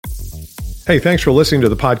Hey, thanks for listening to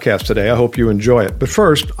the podcast today. I hope you enjoy it. But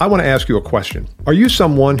first, I want to ask you a question. Are you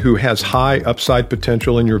someone who has high upside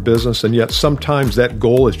potential in your business, and yet sometimes that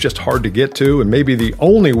goal is just hard to get to, and maybe the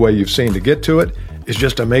only way you've seen to get to it is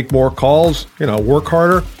just to make more calls, work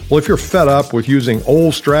harder? Well, if you're fed up with using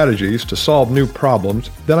old strategies to solve new problems,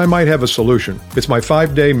 then I might have a solution. It's my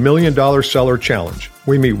 5-day $1 Million Seller Challenge.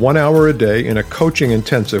 We meet 1 hour a day in a coaching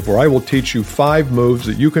intensive where I will teach you 5 moves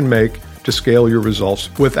that you can make to scale your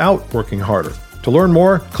results without working harder. To learn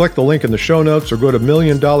more, click the link in the show notes or go to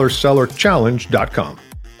 $1,000,000sellerchallenge.com.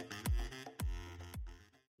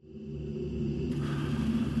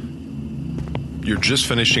 You're just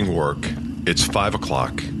finishing work. It's 5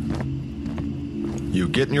 o'clock. You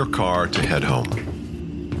get in your car to head home.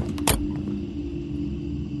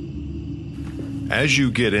 As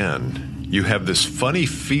you get in, you have this funny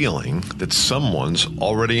feeling that someone's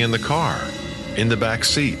already in the car, in the back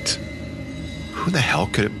seat. Who the hell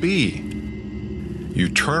could it be? You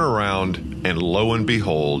turn around and lo and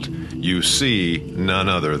behold, you see none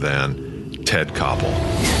other than Ted Koppel.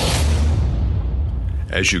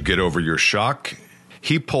 As you get over your shock,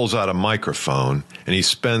 he pulls out a microphone and he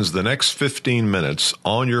spends the next 15 minutes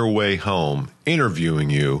on your way home interviewing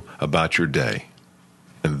you about your day.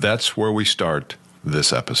 And that's where we start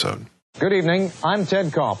this episode. Good evening, I'm Ted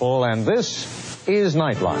Koppel, and this is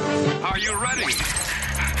Nightline. Are you ready?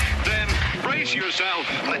 Then brace yourself.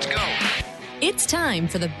 Let's go. It's time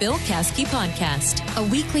for the Bill Caskey Podcast, a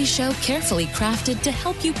weekly show carefully crafted to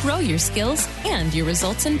help you grow your skills and your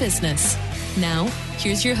results in business. Now,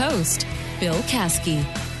 here's your host, Bill Caskey.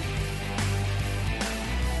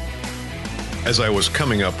 As I was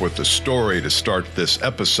coming up with the story to start this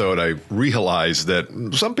episode, I realized that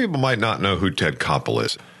some people might not know who Ted Koppel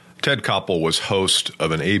is. Ted Koppel was host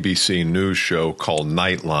of an ABC News show called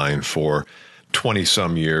Nightline for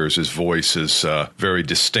 20-some years. His voice is very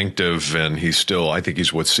distinctive, and I think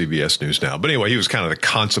he's with CBS News now. But anyway, he was kind of the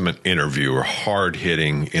consummate interviewer,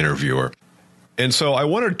 hard-hitting interviewer. And so I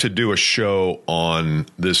wanted to do a show on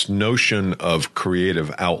this notion of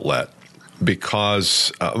creative outlet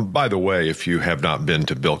because, by the way, if you have not been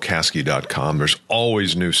to BillCaskey.com, there's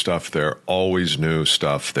always new stuff there,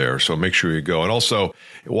 So make sure you go. And also,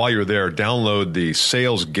 while you're there, download the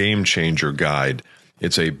Sales Game Changer Guide.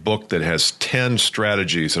 It's a book that has 10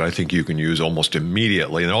 strategies that I think you can use almost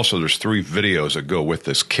immediately. And also there's 3 videos that go with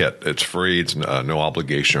this kit. It's free. It's no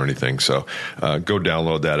obligation or anything. So go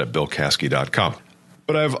download that at BillCaskey.com.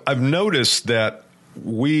 But I've noticed that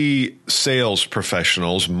we sales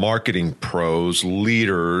professionals, marketing pros,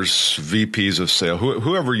 leaders, VPs of sale,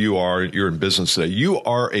 whoever you are, you're in business today, you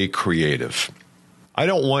are a creative. I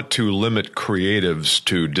don't want to limit creatives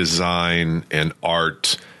to design and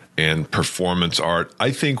art and performance art.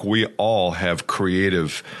 I think we all have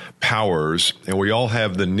creative powers, and we all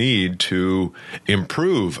have the need to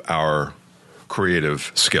improve our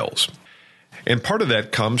creative skills. And part of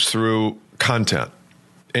that comes through content.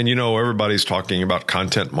 And everybody's talking about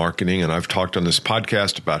content marketing, and I've talked on this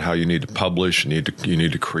podcast about how you need to publish, you need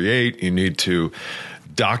to create, you need to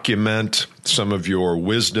document some of your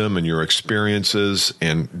wisdom and your experiences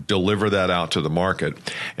and deliver that out to the market.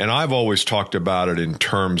 And I've always talked about it in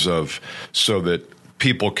terms of so that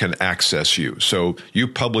people can access you. So you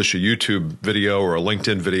publish a YouTube video or a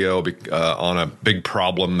LinkedIn video on a big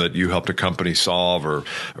problem that you helped a company solve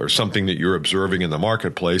or something that you're observing in the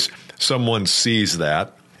marketplace. Someone sees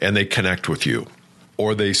that and they connect with you,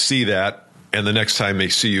 or they see that and the next time they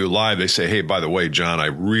see you live, they say, hey, by the way, John, I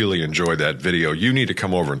really enjoyed that video. You need to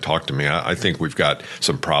come over and talk to me. I think we've got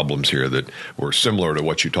some problems here that were similar to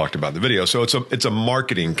what you talked about in the video. So it's a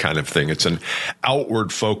marketing kind of thing. It's an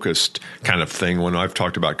outward focused kind of thing when I've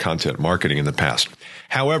talked about content marketing in the past.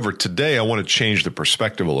 However, today I want to change the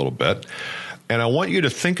perspective a little bit. And I want you to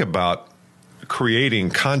think about creating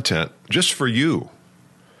content just for you.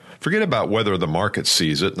 Forget about whether the market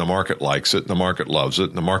sees it, and the market likes it, and the market loves it,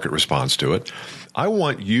 and the market responds to it. I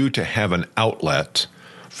want you to have an outlet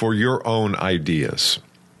for your own ideas.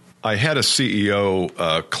 I had a CEO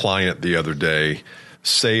client the other day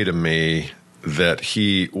say to me that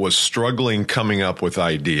he was struggling coming up with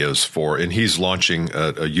ideas and he's launching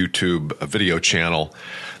a YouTube video channel.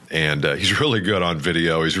 And he's really good on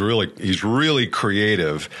video. He's really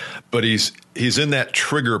creative, but he's in that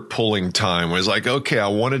trigger pulling time where he's like, okay, I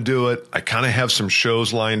want to do it. I kind of have some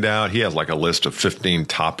shows lined out. He has like a list of 15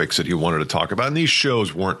 topics that he wanted to talk about. And these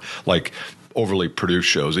shows weren't like overly produced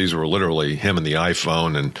shows. These were literally him and the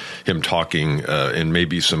iPhone and him talking and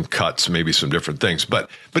maybe some cuts, maybe some different things. But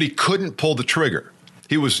he couldn't pull the trigger.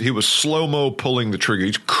 He was slow-mo pulling the trigger.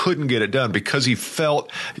 He couldn't get it done because he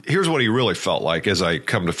felt, here's what he really felt like as I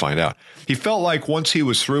come to find out. He felt like once he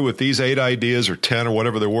was through with these 8 ideas or 10 or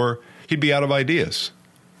whatever there were, he'd be out of ideas.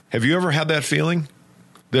 Have you ever had that feeling?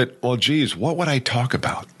 That, well, geez, what would I talk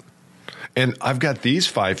about? And I've got these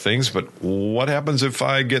 5 things, but what happens if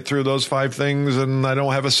I get through those 5 things and I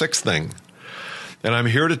don't have a 6th thing? And I'm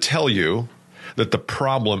here to tell you that the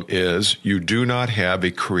problem is you do not have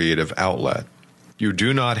a creative outlet. You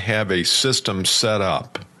do not have a system set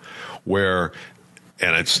up where,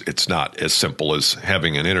 and it's not as simple as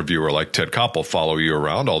having an interviewer like Ted Koppel follow you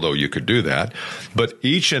around, although you could do that. But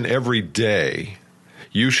each and every day,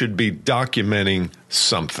 you should be documenting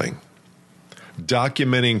something.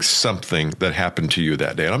 Documenting something that happened to you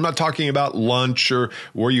that day. And I'm not talking about lunch or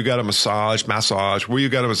where you got a massage, where you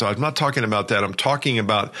got a massage. I'm not talking about that. I'm talking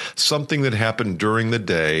about something that happened during the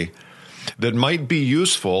day that might be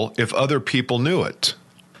useful if other people knew it.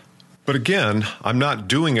 But again, I'm not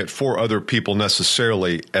doing it for other people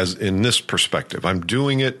necessarily as in this perspective. I'm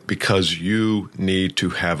doing it because you need to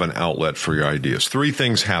have an outlet for your ideas. 3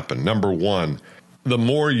 things happen. Number 1, the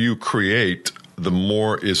more you create, the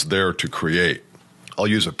more is there to create. I'll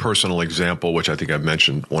use a personal example, which I think I've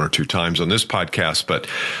mentioned 1 or 2 times on this podcast. But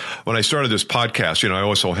when I started this podcast, I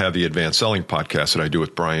also have the Advanced Selling podcast that I do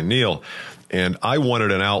with Brian Neal. And I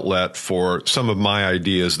wanted an outlet for some of my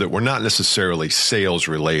ideas that were not necessarily sales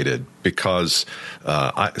related, because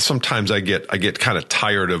sometimes I get kind of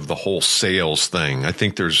tired of the whole sales thing. I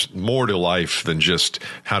think there's more to life than just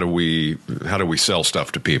how do we sell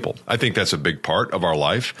stuff to people. I think that's a big part of our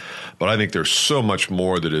life, but I think there's so much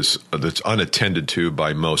more that's unattended to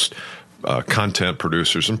by most content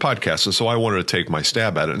producers and podcasts. And so I wanted to take my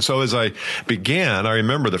stab at it. And so as I began, I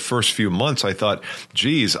remember the first few months, I thought,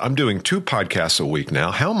 geez, I'm doing 2 podcasts a week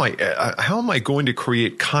now. How am I going to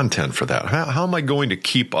create content for that? How am I going to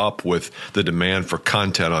keep up with the demand for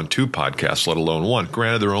content on 2 podcasts, let alone 1?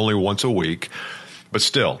 Granted, they're only once a week, but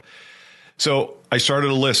still. So I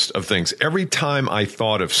started a list of things. Every time I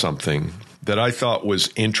thought of something that I thought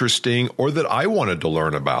was interesting or that I wanted to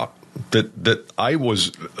learn about, that I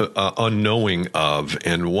was unknowing of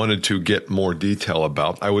and wanted to get more detail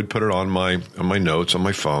about, I would put it on my notes on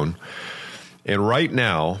my phone. And right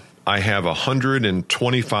now, I have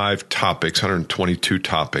 125 topics, 122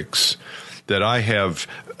 topics that I have.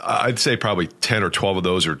 I'd say probably 10 or 12 of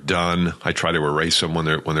those are done. I try to erase them when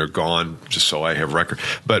they're gone, just so I have record.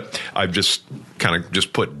 But I've just kind of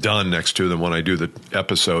just put done next to them when I do the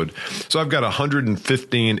episode. So I've got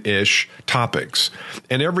 115-ish topics,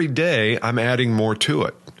 and every day I'm adding more to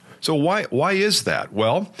it. So why is that?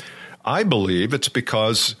 Well, I believe it's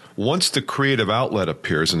because once the creative outlet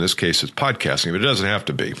appears, in this case it's podcasting, but it doesn't have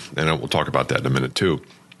to be, and we'll talk about that in a minute too.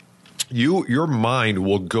 Your mind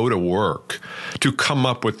will go to work to come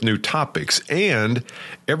up with new topics. And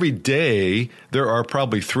every day, there are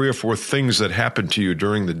probably 3 or 4 things that happen to you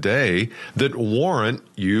during the day that warrant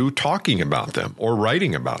you talking about them or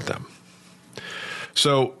writing about them.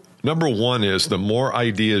 So number 1 is the more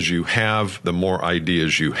ideas you have, the more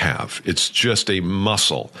ideas you have. It's just a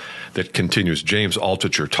muscle that continues. James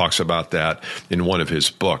Altucher talks about that in one of his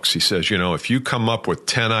books. He says, if you come up with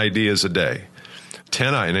 10 ideas a day,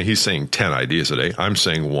 and he's saying 10 ideas a day. I'm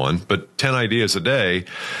saying 1, but 10 ideas a day.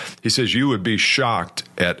 He says you would be shocked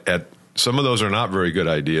at some of those are not very good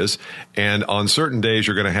ideas. And on certain days,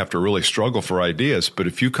 you're going to have to really struggle for ideas. But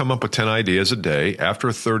if you come up with 10 ideas a day,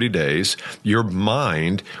 after 30 days, your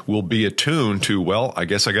mind will be attuned to, well, I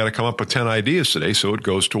guess I got to come up with 10 ideas today. So it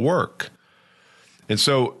goes to work. And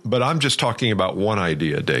so, but I'm just talking about 1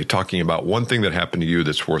 idea a day, talking about one thing that happened to you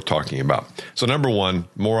that's worth talking about. So number 1,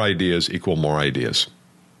 more ideas equal more ideas.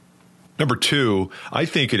 Number 2, I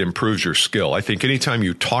think it improves your skill. I think anytime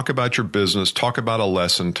you talk about your business, talk about a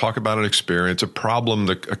lesson, talk about an experience, a problem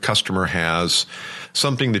that a customer has,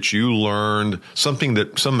 something that you learned, some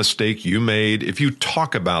mistake you made, if you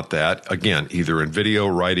talk about that, again, either in video,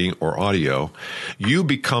 writing, or audio, you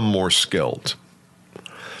become more skilled.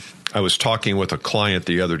 I was talking with a client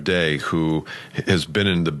the other day who has been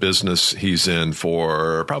in the business he's in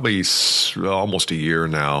for probably almost a year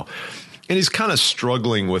now. And he's kind of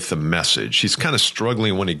struggling with the message. He's kind of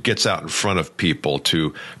struggling when he gets out in front of people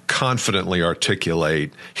to confidently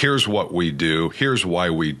articulate, here's what we do, here's why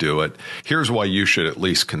we do it, here's why you should at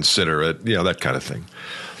least consider it, that kind of thing.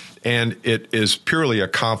 And it is purely a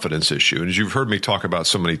confidence issue. And as you've heard me talk about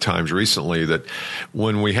so many times recently, that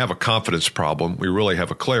when we have a confidence problem, we really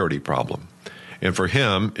have a clarity problem. And for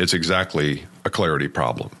him, it's exactly a clarity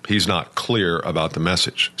problem. He's not clear about the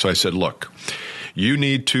message. So I said, look, you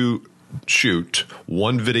need to shoot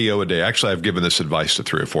 1 video a day. Actually, I've given this advice to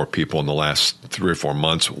 3 or 4 people in the last 3 or 4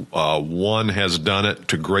 months. 1 has done it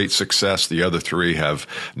to great success. The other 3 have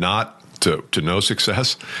not. to no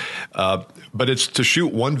success. But it's to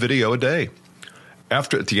shoot one video a day. At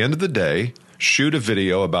the end of the day, shoot a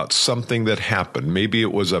video about something that happened. Maybe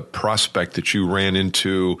it was a prospect that you ran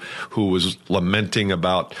into who was lamenting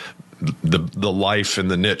about the life in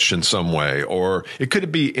the niche in some way, or it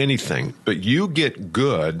could be anything. But you get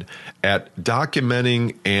good at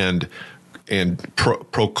documenting and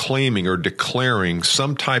proclaiming or declaring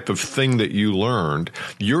some type of thing that you learned.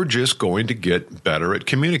 You're just going to get better at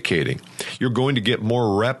communicating. You're going to get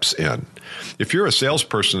more reps in. If you're a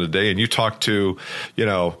salesperson today and you talk to, 3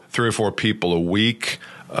 or 4 people a week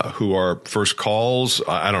who are first calls,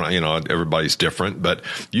 I don't know, everybody's different, but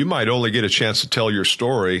you might only get a chance to tell your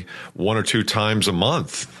story 1 or 2 times a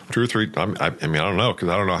month, 2 or 3. I don't know, because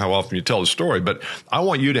I don't know how often you tell the story, but I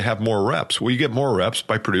want you to have more reps. Well, you get more reps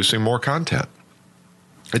by producing more content.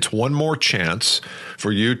 It's one more chance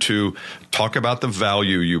for you to talk about the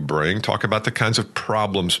value you bring, talk about the kinds of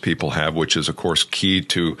problems people have, which is, of course, key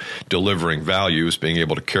to delivering value, is being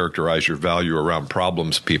able to characterize your value around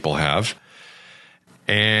problems people have.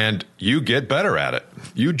 And you get better at it.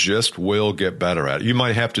 You just will get better at it. You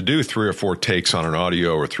might have to do 3 or 4 takes on an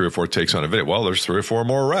audio or 3 or 4 takes on a video. Well, there's 3 or 4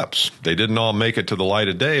 more reps. They didn't all make it to the light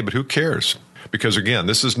of day, but who cares? Because, again,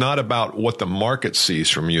 this is not about what the market sees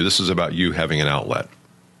from you. This is about you having an outlet.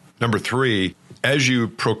 Number 3, as you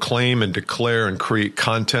proclaim and declare and create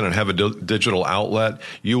content and have a digital outlet,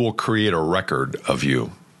 you will create a record of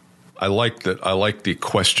you. I like that. I like the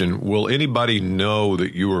question, will anybody know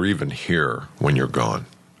that you were even here when you're gone?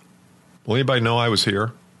 Will anybody know I was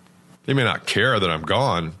here? They may not care that I'm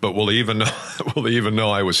gone, but will they even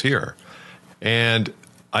know I was here? And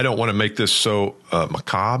I don't want to make this so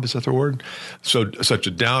macabre, is that the word? Such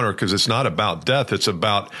a downer, because it's not about death. It's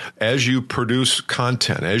about, as you produce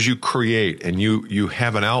content, as you create, and you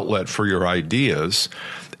have an outlet for your ideas,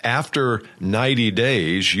 after 90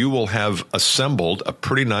 days, you will have assembled a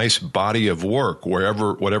pretty nice body of work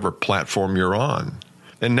whatever platform you're on.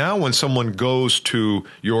 And now when someone goes to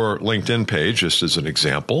your LinkedIn page, just as an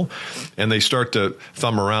example, and they start to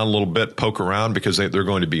thumb around a little bit, poke around because they're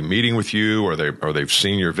going to be meeting with you, or they've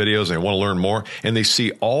seen your videos and they want to learn more, and they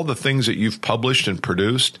see all the things that you've published and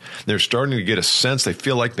produced, they're starting to get a sense, they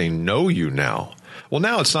feel like they know you now. Well,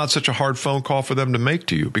 now it's not such a hard phone call for them to make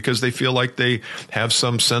to you, because they feel like they have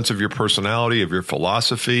some sense of your personality, of your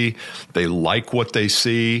philosophy. They like what they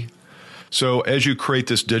see. So as you create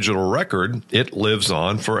this digital record, it lives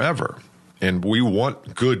on forever. And we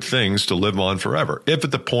want good things to live on forever. If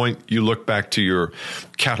at the point you look back to your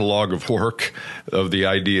catalog of work, of the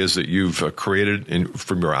ideas that you've created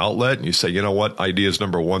from your outlet, and you say, you know what, ideas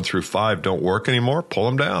number 1 through 5 don't work anymore, pull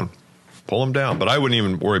them down. Pull them down. But I wouldn't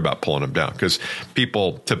even worry about pulling them down, because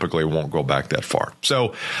people typically won't go back that far.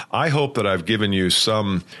 So I hope that I've given you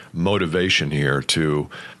some motivation here to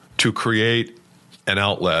create an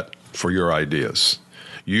outlet for your ideas.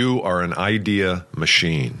 You are an idea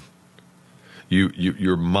machine.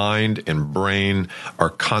 Your mind and brain are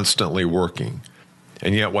constantly working.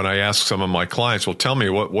 And yet when I ask some of my clients, well, tell me,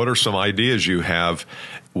 what are some ideas you have?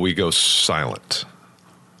 We go silent.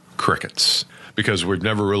 Crickets. Because we've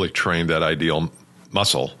never really trained that idea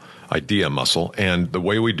muscle. And the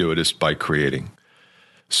way we do it is by creating.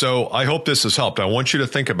 So I hope this has helped. I want you to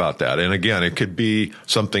think about that. And again, it could be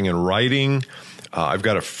something in writing. I've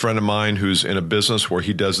got a friend of mine who's in a business where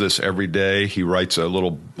he does this every day. He writes a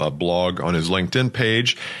little blog on his LinkedIn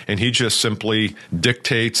page, and he just simply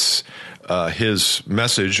dictates his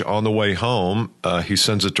message on the way home. He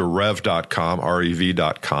sends it to rev.com,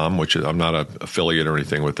 rev.com, which I'm not an affiliate or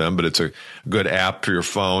anything with them, but it's a good app for your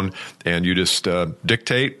phone. And you just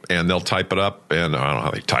dictate, and they'll type it up. And I don't know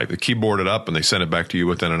how they type. They keyboard it up, and they send it back to you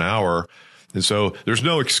within an hour. And so there's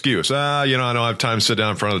no excuse. I don't have time to sit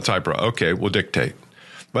down in front of the typewriter. Okay, we'll dictate.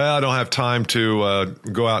 Well, I don't have time to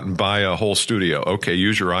go out and buy a whole studio. Okay,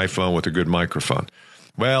 use your iPhone with a good microphone.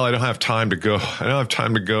 Well, I don't have time to go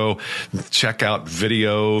check out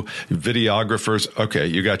videographers. Okay,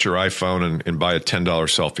 you got your iPhone and buy a $10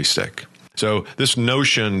 selfie stick. So this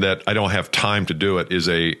notion that I don't have time to do it is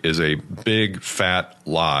a big fat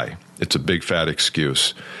lie. It's a big fat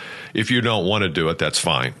excuse. If you don't want to do it, that's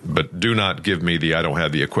fine. But do not give me the I don't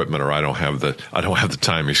have the equipment or I don't have the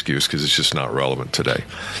time excuse, because it's just not relevant today.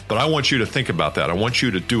 But I want you to think about that. I want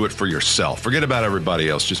you to do it for yourself. Forget about everybody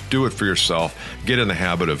else. Just do it for yourself. Get in the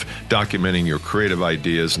habit of documenting your creative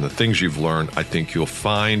ideas and the things you've learned. I think you'll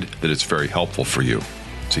find that it's very helpful for you.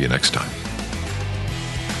 See you next time.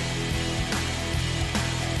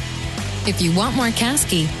 If you want more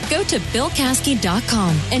Caskey, go to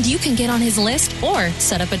BillCaskey.com and you can get on his list or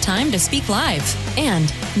set up a time to speak live.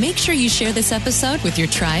 And make sure you share this episode with your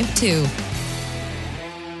tribe too.